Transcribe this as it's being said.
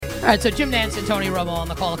All right, so Jim Nance and Tony Romo on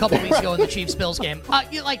the call a couple weeks ago in the Chiefs-Bills game.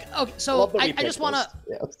 Okay, so I just want to –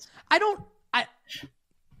 yes.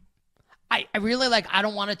 I really I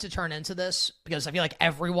don't want it to turn into this because I feel like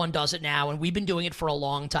everyone does it now, and we've been doing it for a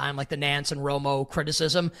long time, like the Nance and Romo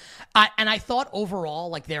criticism. And I thought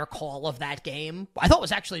overall, their call of that game, I thought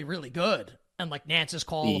was actually really good. And Nance's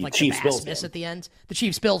call of the Bass miss at the end, the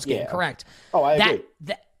Chiefs-Bills game, correct? Oh, I agree.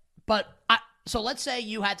 So let's say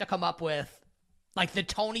you had to come up with the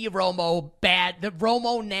Tony Romo the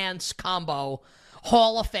Romo Nance combo,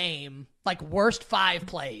 Hall of Fame, worst 5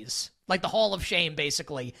 plays. The Hall of Shame,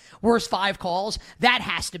 basically. Worst 5 calls. That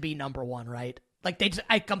has to be number 1, right?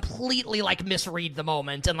 I completely misread the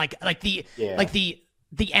moment, and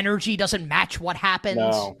the energy doesn't match what happened.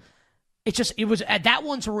 No. That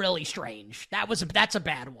one's really strange. That's a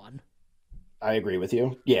bad one. I agree with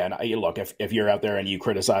you. Yeah, and look, if you're out there and you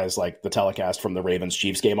criticize the telecast from the Ravens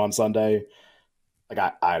Chiefs game on Sunday,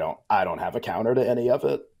 I don't have a counter to any of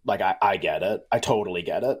it. I get it. I totally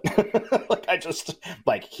get it.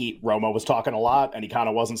 Romo was talking a lot and he kind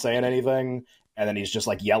of wasn't saying anything. And then he's just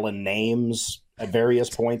yelling names at various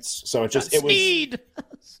points. So it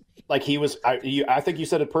was, I think you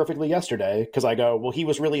said it perfectly yesterday. Cause I go, well, he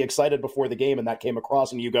was really excited before the game and that came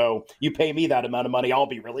across, and you go, you pay me that amount of money, I'll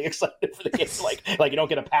be really excited for the game. You don't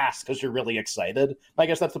get a pass cause you're really excited. I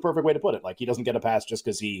guess that's the perfect way to put it. He doesn't get a pass just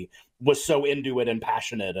cause he was so into it and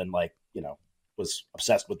passionate and was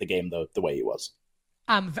obsessed with the game the way he was.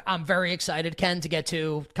 I'm very excited, Ken, to get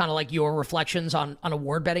to kind of your reflections on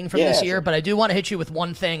award betting from this year, but I do want to hit you with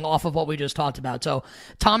one thing off of what we just talked about. So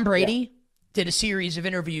Tom Brady did a series of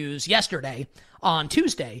interviews yesterday on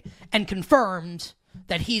Tuesday and confirmed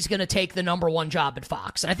that he's going to take the number 1 job at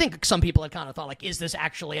Fox. And I think some people had kind of thought, is this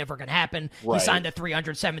actually ever going to happen? Right. He signed a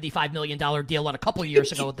 $375 million deal a couple of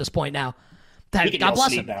years ago at this point now. God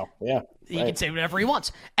bless him. Now. Yeah, he can say whatever he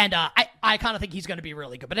wants, and I kind of think he's going to be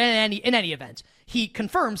really good. But in any event, he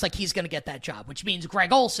confirms he's going to get that job, which means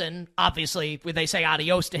Greg Olsen, obviously, they say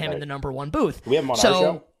adios to him in the number 1 booth. Do we have him on our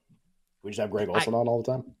show? We just have Greg Olsen on all the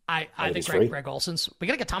time. I think Greg Olsen's. We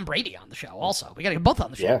got to get Tom Brady on the show also. We got to get both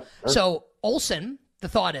on the show. Yeah, sure. So Olsen, the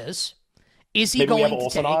thought is he Maybe going we have to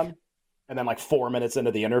Olsen take? On? And then 4 minutes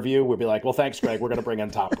into the interview, we'll be like, well, thanks, Greg. We're going to bring in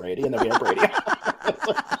Tom Brady. And then we have Brady.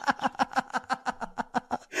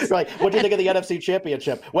 What do you think of the NFC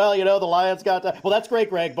Championship? Well, the Lions got to. Well, that's great,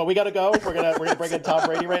 Greg, but we got to go. We're gonna bring in Tom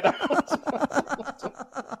Brady right now.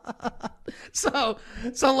 So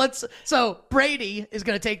Brady is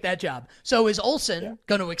going to take that job. So is Olsen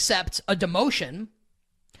going to accept a demotion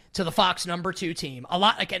to the Fox number 2 team? A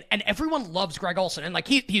lot and everyone loves Greg Olsen, and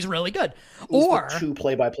he's really good. Who's the 2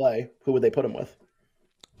 play-by-play? Who would they put him with?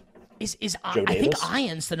 I think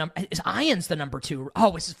Ian's the number. Is Ian's the number 2?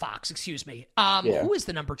 Oh, this is Fox. Excuse me. Who is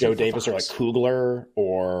the number 2? Joe Davis Fox? or Kugler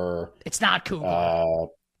or it's not Kugler.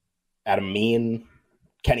 Adam Mean,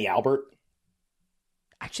 Kenny Albert.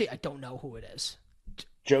 Actually, I don't know who it is.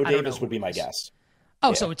 Joe Davis would be my guess.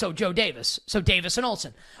 Oh, so Joe Davis. So Davis and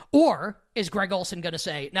Olsen. Or is Greg Olsen going to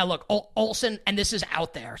say, now look, Olsen, and this is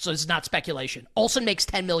out there, so this is not speculation. Olsen makes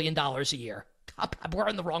 $10 million a year. We're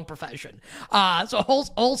in the wrong profession. So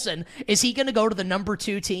Olsen, is he going to go to the number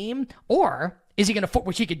 2 team, or is he going to,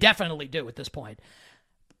 which he could definitely do at this point?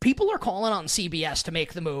 People are calling on CBS to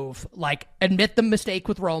make the move, admit the mistake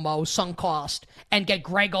with Romo, sunk cost, and get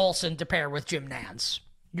Greg Olsen to pair with Jim Nance.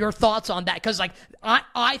 Your thoughts on that? Because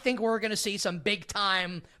I think we're going to see some big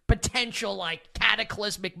time potential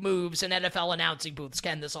cataclysmic moves in NFL announcing booths,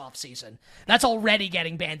 Ken, this offseason. That's already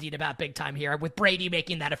getting bandied about big time here with Brady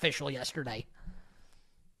making that official yesterday.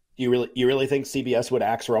 You really think CBS would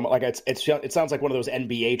axe Romo? It sounds like one of those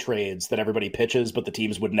NBA trades that everybody pitches, but the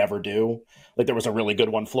teams would never do. There was a really good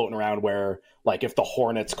one floating around where, if the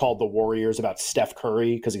Hornets called the Warriors about Steph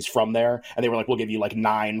Curry because he's from there, and they were like, "We'll give you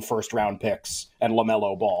 9 first-round picks and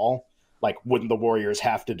LaMelo Ball." Wouldn't the Warriors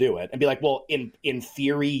have to do it? And be like, "Well, in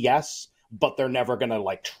theory, yes." But they're never going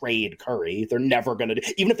to trade Curry. They're never going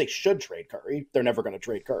to, even if they should trade Curry, they're never going to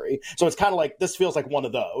trade Curry. So it's kind of this feels like one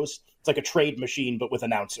of those. It's like a trade machine, but with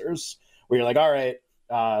announcers where you're all right,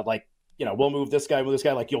 we'll move this guy.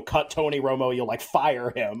 You'll cut Tony Romo, you'll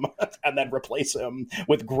fire him and then replace him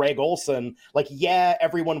with Greg Olsen.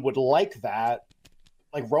 Everyone would like that.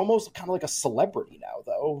 Romo's kind of like a celebrity now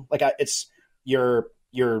though.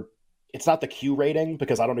 It's not the Q rating,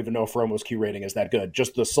 because I don't even know if Romo's Q rating is that good.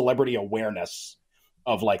 Just the celebrity awareness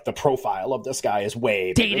of the profile of this guy is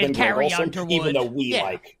way bigger than Greg Olsen. Underwood. Even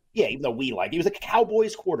though we he was a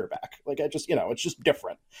Cowboys quarterback. It's just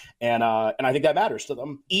different. And I think that matters to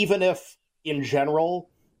them. Even if in general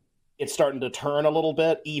it's starting to turn a little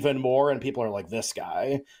bit even more and people are like, this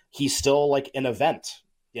guy, he's still an event.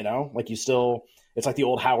 you know, like you still, it's like the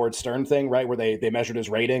old Howard Stern thing, right? Where they measured his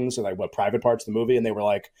ratings and like what private parts of the movie. And they were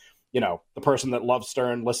like, you know, the person that loves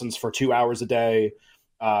Stern listens for 2 hours a day.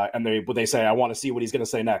 And they say, I want to see what he's going to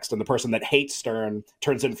say next. And the person that hates Stern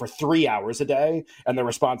turns in for 3 hours a day. And the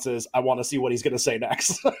response is, I want to see what he's going to say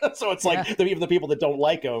next. So it's like even the people that don't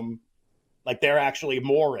like him, like they're actually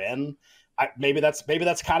more in. Maybe that's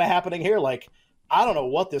kind of happening here. Like, I don't know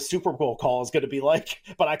what this Super Bowl call is going to be like,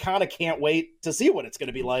 but I kind of can't wait to see what it's going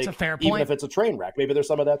to be like. It's a fair point. Even if it's a train wreck. Maybe there's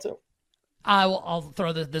some of that too. I'll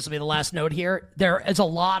throw this will be the last note here. There is a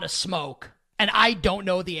lot of smoke, and I don't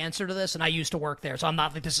know the answer to this, and I used to work there, so I'm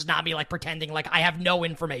not like, this is not me like pretending like I have no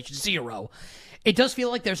information, zero. It does feel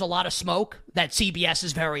like there's a lot of smoke that CBS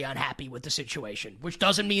is very unhappy with the situation, which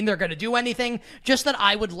doesn't mean they're going to do anything, just that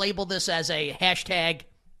I would label this as a hashtag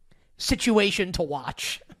situation to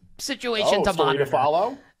watch. Situation to story monitor. To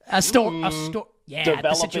follow? Yeah,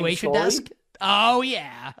 the situation story? desk. Oh,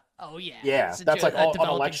 yeah. Yeah, that's like on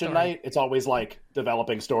election night. It's always like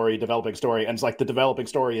developing story. And it's like the developing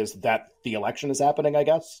story is that the election is happening, I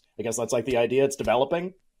guess. That's like the idea. It's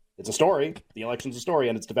developing. It's a story. The election's a story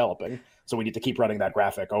and it's developing. So we need to keep running that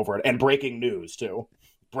graphic over it. And breaking news, too.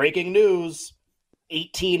 Breaking news.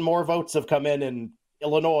 18 more votes have come in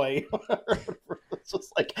Illinois. It's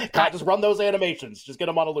just like, God, just run those animations. Just get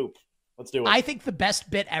them on a loop. Let's do it. I think the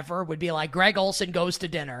best bit ever would be like Greg Olson goes to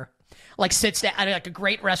dinner, like sits down at like a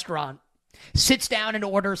great restaurant, sits down and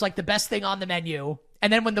orders like the best thing on the menu.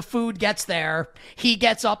 And then when the food gets there, he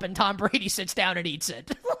gets up and Tom Brady sits down and eats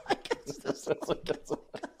it.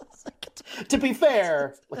 To be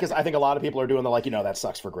fair, because I think a lot of people are doing the like, that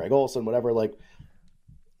sucks for Greg Olson, whatever. Like,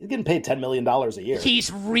 he's getting paid $10 million a year.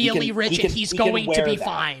 He's really rich and he's going to be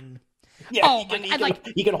fine. Yeah,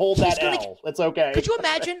 he can hold that L. It's okay. Could you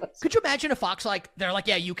imagine if Fox they're like,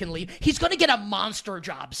 yeah, you can leave. He's going to get a monster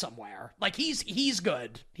job somewhere. Like he's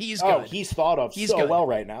good. He's good. He's thought of so well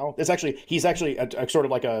right now. He's actually a sort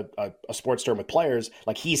of like a sports term with players.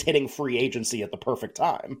 Like he's hitting free agency at the perfect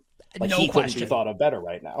time. Like no he question. Couldn't be thought of better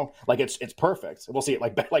right now. Like it's perfect. We'll see it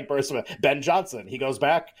like Ben Johnson. He goes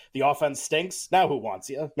back. The offense stinks. Now who wants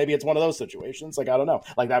you? Maybe it's one of those situations. Like I don't know.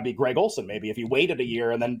 Like that'd be Greg Olson. Maybe if he waited a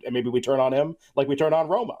year and then maybe we turn on him like we turn on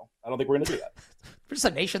Romo. I don't think we're going to do that. We're just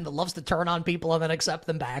a nation that loves to turn on people and then accept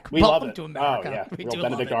them back. We Welcome love it. to America. Oh, yeah. We Real do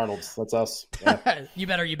Benedict love it. Arnold's. That's us. Yeah. you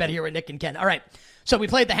better hear what Nick and Ken. All right. So we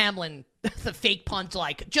played the Hamlin, the fake punt,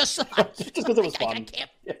 just because it was fun. I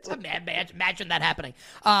can't imagine that happening.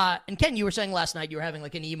 And Ken, you were saying last night you were having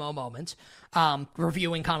like an emo moment,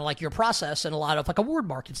 reviewing kind of like your process and a lot of like award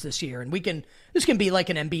markets this year. And this can be like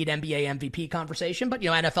an Embiid NBA MVP conversation, but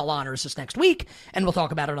NFL honors this next week, and we'll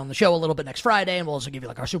talk about it on the show a little bit next Friday, and we'll also give you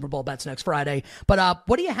like our Super Bowl bets next Friday. But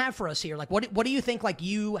what do you have for us here? Like what do you think like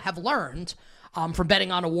you have learned from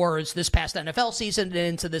betting on awards this past NFL season and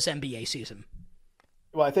into this NBA season?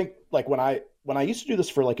 Well, I think like when I used to do this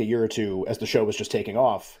for like a year or two as the show was just taking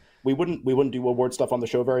off, we wouldn't do award stuff on the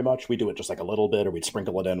show very much. We do it just like a little bit, or we'd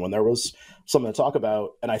sprinkle it in when there was something to talk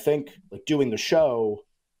about. And I think like doing the show,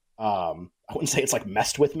 I wouldn't say it's like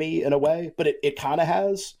messed with me in a way, but it kind of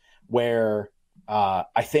has, where I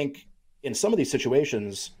think in some of these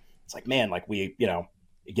situations, it's like, man, like we,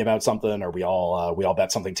 give out something, or we all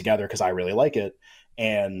bet something together because I really like it.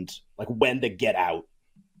 And like when to get out,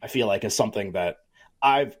 I feel like is something that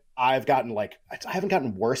I've gotten like, I haven't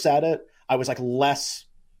gotten worse at it. I was like less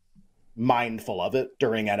mindful of it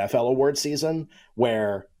during NFL award season,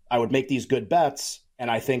 where I would make these good bets. And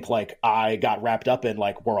I think like I got wrapped up in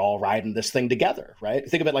like, we're all riding this thing together, right?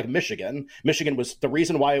 Think of it like Michigan. Michigan was the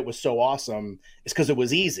reason why it was so awesome is because it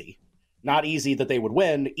was easy. Not easy that they would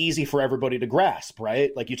win, easy for everybody to grasp,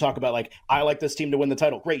 right? Like you talk about like, I like this team to win the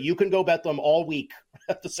title. Great. You can go bet them all week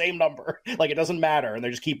at the same number. Like it doesn't matter. And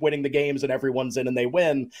they just keep winning the games and everyone's in and they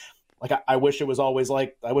win. Like I wish it was always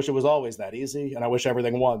that easy. And I wish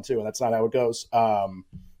everything won too. And that's not how it goes.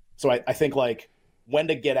 So I think like when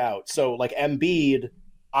to get out. So like Embiid,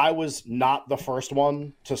 I was not the first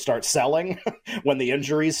one to start selling when the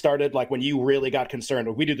injuries started. Like when you really got concerned,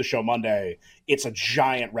 when we do the show Monday, it's a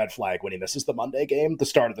giant red flag when he misses the Monday game, the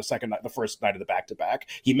start of the second night, the first night of the back-to-back.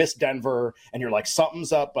 He missed Denver and you're like,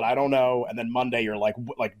 something's up, but I don't know. And then Monday you're like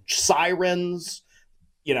sirens,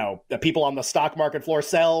 the people on the stock market floor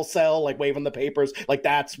sell, like waving the papers. Like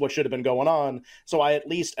that's what should have been going on. So I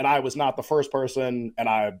was not the first person,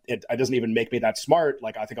 and it doesn't even make me that smart.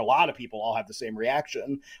 Like I think a lot of people all have the same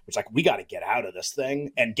reaction, which like, we got to get out of this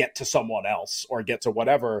thing and get to someone else or get to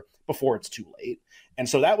whatever before it's too late. And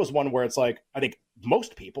so that was one where it's like, I think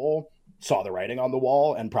most people saw the writing on the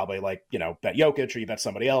wall and probably like, bet Jokic or you bet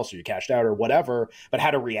somebody else or you cashed out or whatever, but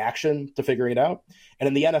had a reaction to figuring it out. And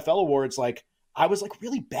in the NFL awards, like, I was like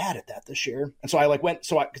really bad at that this year. And so I like went,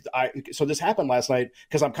 so this happened last night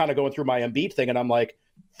because I'm kind of going through my Embiid thing and I'm like,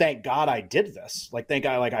 thank God I did this. Like, thank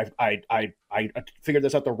God, like I figured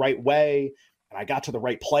this out the right way and I got to the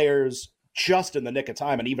right players just in the nick of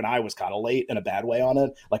time. And even I was kind of late in a bad way on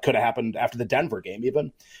it. Like could have happened after the Denver game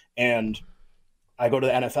even. And I go to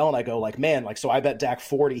the NFL and I go like, man, like, so I bet Dak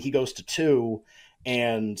 40, he goes to 2.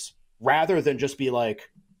 And rather than just be like,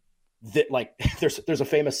 like there's a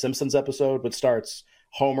famous Simpsons episode which starts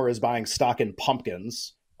Homer is buying stock in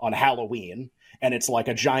pumpkins on Halloween, and it's like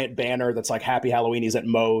a giant banner that's like Happy Halloween. He's at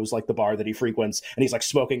Moe's, like the bar that he frequents, and he's like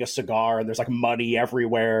smoking a cigar, and there's like money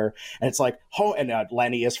everywhere, and it's like and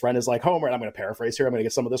Lenny, his friend, is like, Homer, and I'm going to paraphrase here, I'm going to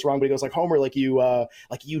get some of this wrong, but he goes like, Homer, like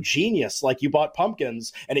you genius, like you bought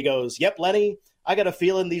pumpkins, and he goes, yep, Lenny, I got a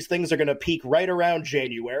feeling these things are going to peak right around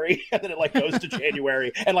January. And then it like goes to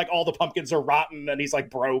January and like all the pumpkins are rotten and he's like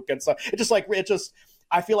broke. And so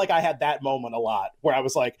I feel like I had that moment a lot where I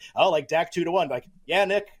was like, oh, like Dak 2-1. Like, yeah,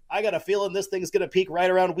 Nick, I got a feeling this thing's going to peak right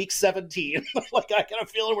around week 17. Like, I got a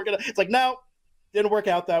feeling it's like, no, didn't work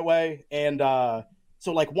out that way. And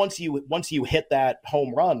so like once you hit that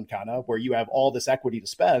home run kind of where you have all this equity to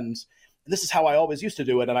spend, and this is how I always used to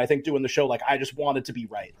do it. And I think doing the show, like I just wanted to be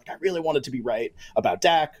right. Like I really wanted to be right about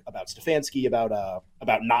Dak, about Stefanski, about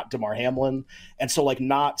not DeMar Hamlin. And so like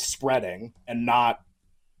not spreading and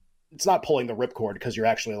it's not pulling the ripcord because you're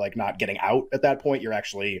actually like not getting out at that point. You're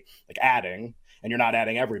actually like adding, and you're not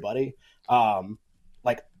adding everybody.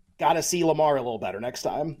 Like got to see Lamar a little better next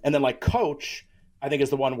time. And then like coach, I think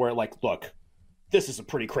is the one where like, look, this is a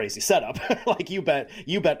pretty crazy setup. Like you bet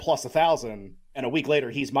plus 1,000. And a week later,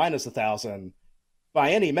 he's minus 1,000.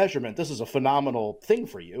 By any measurement, this is a phenomenal thing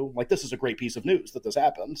for you. Like, this is a great piece of news that this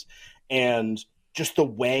happens. And just the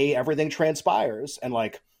way everything transpires. And,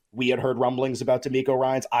 like, we had heard rumblings about D'Amico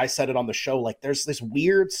Ryans. I said it on the show. Like, there's this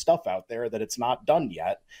weird stuff out there that it's not done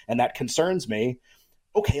yet. And that concerns me.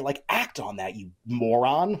 Okay, like, act on that, you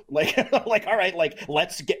moron. Like, like, all right, like,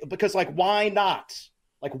 let's get – because, like, why not?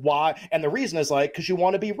 Like, why? And the reason is, like, because you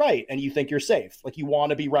want to be right and you think you're safe. Like, you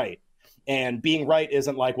want to be right. And being right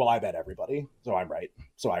isn't like, well, I bet everybody, so I'm right,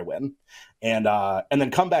 so I win. And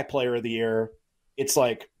then comeback player of the year, it's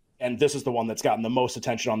like, and this is the one that's gotten the most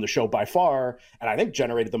attention on the show by far, and I think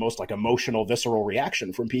generated the most like emotional, visceral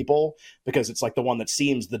reaction from people because it's like the one that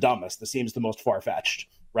seems the dumbest, that seems the most far-fetched,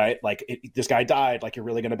 right? Like this guy died, like you're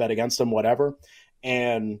really going to bet against him, whatever.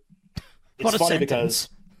 And it's funny because.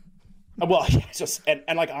 Well, it's just and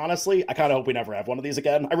like honestly, I kind of hope we never have one of these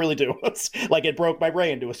again. I really do. Like it broke my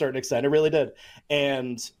brain to a certain extent. It really did.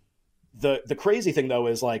 And the crazy thing though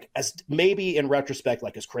is like as maybe in retrospect,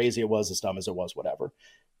 like as crazy it was, as dumb as it was, whatever.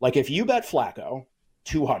 Like if you bet Flacco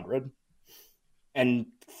 200 and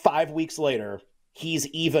 5 weeks later he's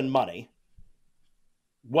even money,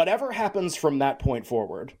 whatever happens from that point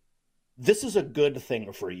forward, this is a good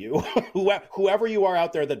thing for you. Whoever you are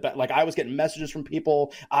out there that like I was getting messages from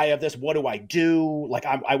people. I have this. What do I do? Like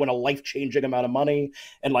I win a life-changing amount of money,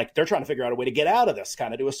 and like they're trying to figure out a way to get out of this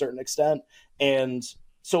kind of to a certain extent. And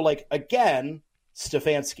so like again,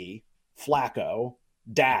 Stefanski, Flacco,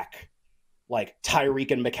 Dak, like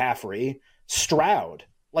Tyreek and McCaffrey, Stroud.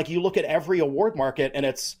 Like you look at every award market, and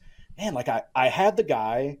it's man. Like I had the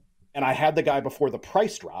guy, and I had the guy before the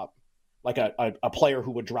price drop. Like a player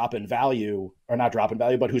who would drop in value, or not drop in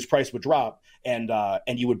value, but whose price would drop, and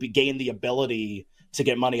you would gain the ability to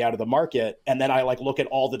get money out of the market. And then I like look at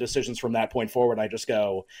all the decisions from that point forward. I just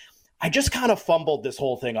go, I just kind of fumbled this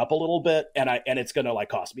whole thing up a little bit, and it's going to like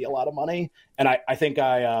cost me a lot of money. And I think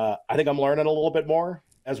I'm learning a little bit more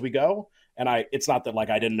as we go. And it's not that like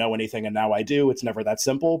I didn't know anything and now I do. It's never that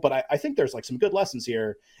simple. But I think there's like some good lessons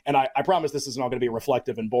here. And I promise this isn't all going to be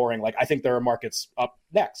reflective and boring. Like I think there are markets up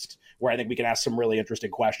next where I think we can ask some really interesting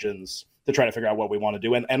questions to try to figure out what we want to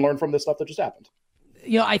do and learn from this stuff that just happened.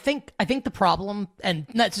 You know, I think the problem, and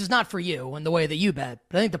this is not for you and the way that you bet,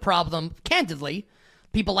 but I think the problem, candidly,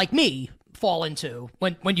 people like me fall into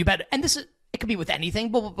when you bet, and it could be with anything,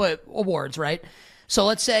 but awards, right? So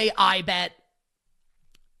let's say I bet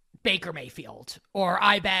Baker Mayfield, or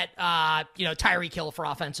I bet Tyreek Hill for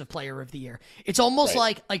Offensive Player of the Year. It's almost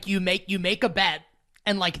right. like you make a bet,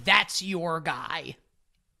 and like that's your guy.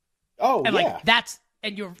 Oh, and yeah. Like that's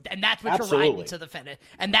what Absolutely. you're riding to the finish,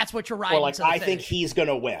 and that's what you're riding. Or like to the I finish. think he's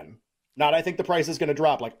gonna win. Not I think the price is gonna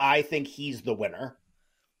drop. Like I think he's the winner,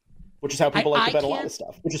 which is how people like to bet a lot of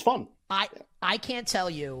stuff, which is fun. I can't tell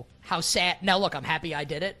you how sad. Now look, I'm happy I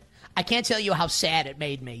did it. I can't tell you how sad it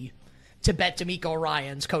made me to bet D'Amico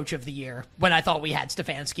Ryans Coach of the Year when I thought we had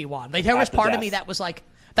Stefanski won. Like there was part of me that was like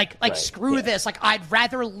right. Screw this. Like I'd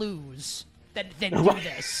rather lose than do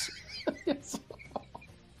this.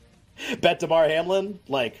 Bet Damar Hamlin,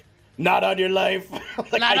 like, not on your life.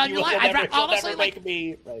 Like, Not on your life. Honestly, make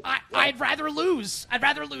me. Right. I'd rather lose. I'd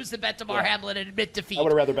rather lose than bet Damar Hamlin and admit defeat. I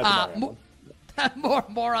would have rather bet Damar Hamlin.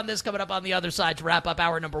 More on this coming up on the other side to wrap up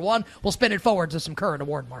hour number 1. We'll spin it forward to some current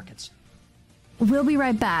award markets. We'll be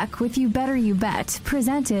right back with You Better You Bet,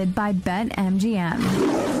 presented by BetMGM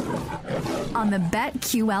on the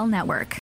BetQL network.